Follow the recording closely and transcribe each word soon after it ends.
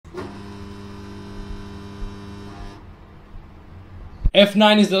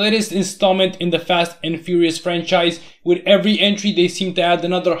F9 is the latest installment in the Fast and Furious franchise. With every entry, they seem to add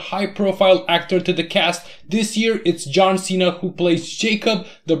another high-profile actor to the cast. This year, it's John Cena who plays Jakob,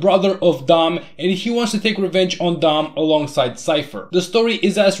 the brother of Dom, and he wants to take revenge on Dom alongside Cipher. The story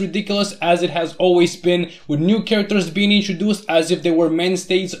is as ridiculous as it has always been, with new characters being introduced as if they were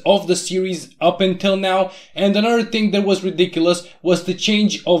mainstays of the series up until now. And another thing that was ridiculous was the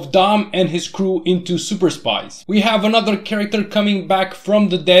change of Dom and his crew into super spies. We have another character coming back from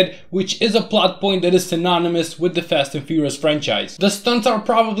the dead, which is a plot point that is synonymous with the Fast and Furious franchise. The stunts are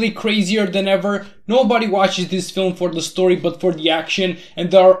probably crazier than ever. Nobody watches this film for the story but for the action, and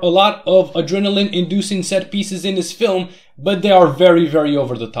there are a lot of adrenaline inducing set pieces in this film, but they are very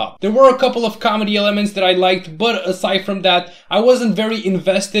over the top. There were a couple of comedy elements that I liked, but aside from that, I wasn't very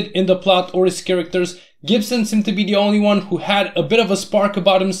invested in the plot or his characters. Gibson seemed to be the only one who had a bit of a spark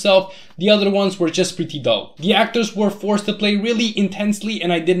about himself. The other ones were just pretty dull. The actors were forced to play really intensely,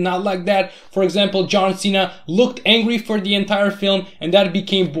 and I did not like that. For example, John Cena looked angry for the entire film, and that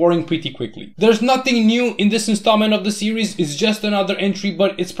became boring pretty quickly. There's nothing new in this installment of the series. It's just another entry,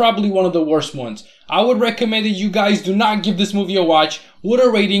 but it's probably one of the worst ones. I would recommend that you guys do not give this movie a watch, with a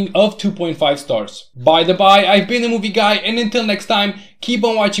rating of 2.5 stars. By the by, I've been the movie guy, and until next time, keep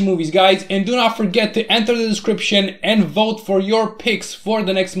on watching movies, guys, and do not forget to enter the description and vote for your picks for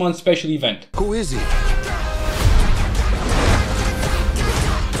the next month's special event. Who is he?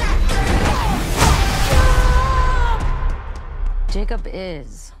 Jacob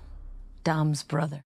is Dom's brother.